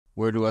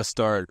Where do I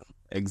start?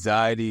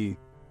 Anxiety,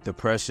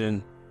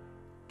 depression,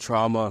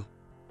 trauma.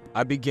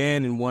 I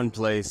began in one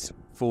place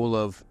full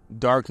of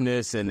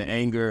darkness and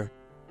anger,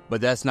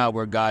 but that's not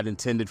where God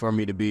intended for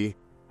me to be.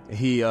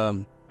 He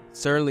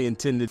certainly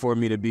intended for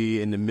me to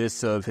be in the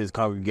midst of his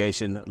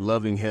congregation,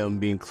 loving him,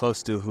 being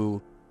close to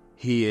who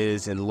he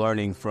is and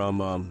learning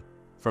from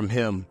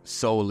him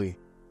solely.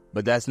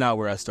 But that's not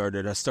where I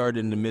started. I started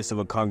in the midst of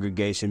a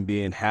congregation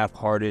being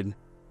half-hearted.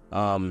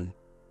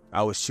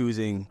 I was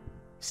choosing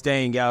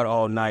staying out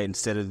all night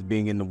instead of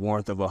being in the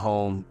warmth of a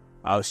home.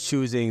 I was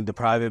choosing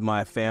depriving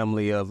my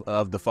family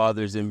of the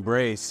Father's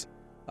embrace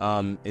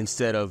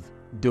instead of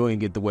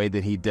doing it the way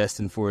that he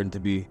destined for it to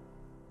be.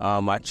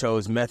 I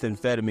chose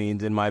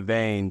methamphetamines in my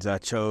veins. I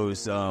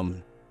chose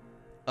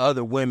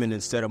other women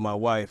instead of my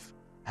wife.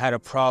 I had a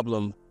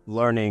problem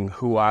learning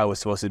who I was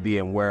supposed to be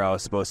and where I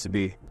was supposed to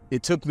be.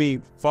 It took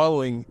me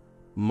following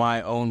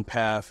my own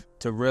path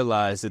to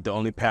realize that the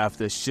only path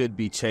that should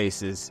be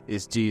chased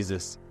is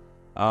Jesus.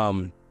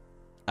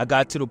 I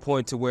got to the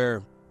point to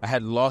where I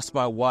had lost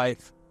my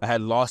wife, I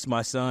had lost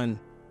my son,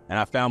 and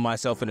I found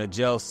myself in a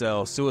jail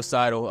cell,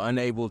 suicidal,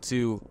 unable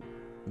to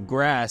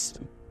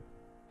grasp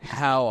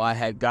how I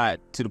had got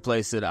to the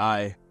place that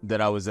I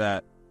was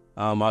at.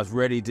 I was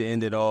ready to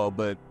end it all,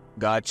 but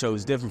God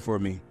chose different for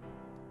me.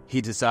 He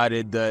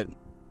decided that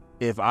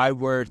if I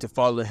were to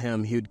follow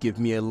him, he would give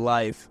me a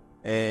life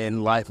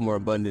and life more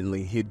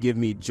abundantly. He'd give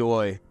me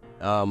joy,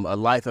 a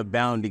life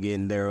abounding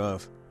in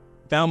thereof.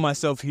 Found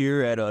myself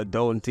here at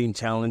Adult and Teen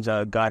Challenge.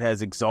 God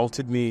has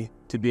exalted me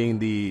to being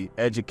the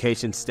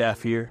education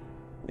staff here,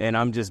 and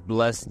I'm just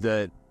blessed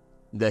that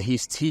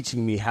he's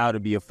teaching me how to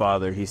be a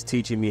father. He's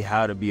teaching me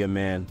how to be a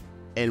man.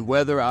 And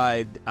whether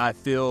I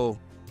feel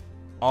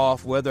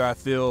off, whether I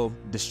feel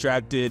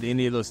distracted,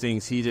 any of those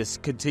things, he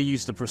just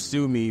continues to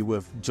pursue me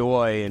with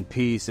joy and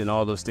peace and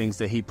all those things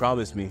that he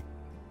promised me.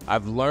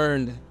 I've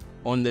learned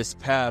on this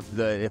path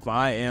that if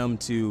I am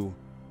to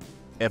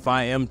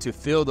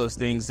feel those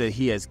things that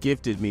he has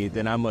gifted me,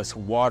 then I must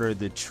water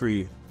the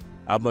tree.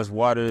 I must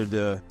water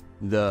the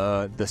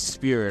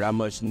spirit. I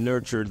must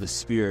nurture the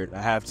spirit.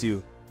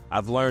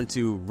 I've learned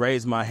to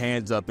raise my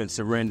hands up and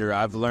surrender.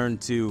 I've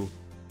learned to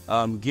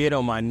get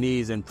on my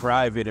knees in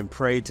private and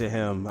pray to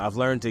him. I've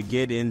learned to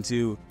get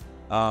into,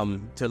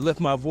 to lift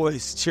my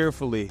voice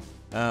cheerfully,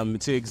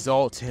 to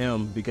exalt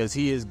him because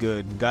he is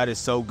good. God is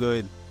so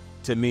good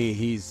to me.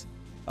 He's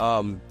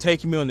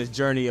taking me on this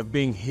journey of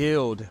being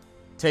healed,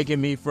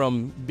 taking me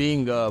from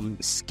being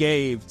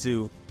scathed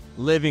to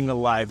living a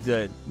life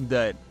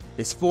that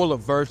is full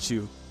of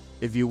virtue,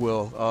 if you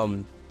will.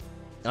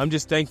 I'm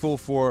just thankful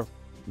for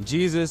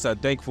Jesus. I'm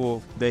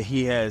thankful that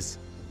he has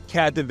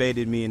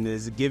captivated me and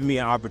has given me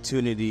an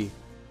opportunity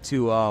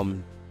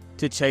to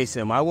chase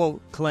him. I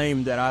won't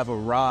claim that I've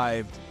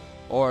arrived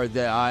or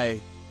that I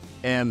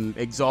am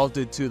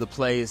exalted to the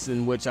place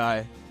in which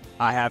I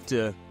have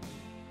to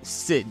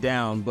sit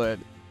down, but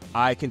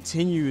I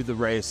continue the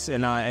race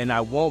and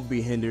I won't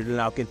be hindered,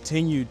 and I'll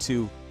continue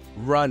to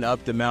run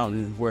up the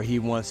mountain where he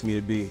wants me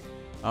to be.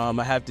 I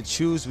have to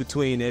choose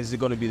between, is it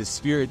going to be the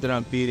spirit that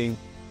I'm feeding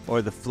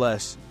or the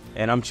flesh?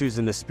 And I'm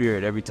choosing the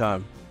spirit every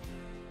time.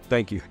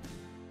 Thank you.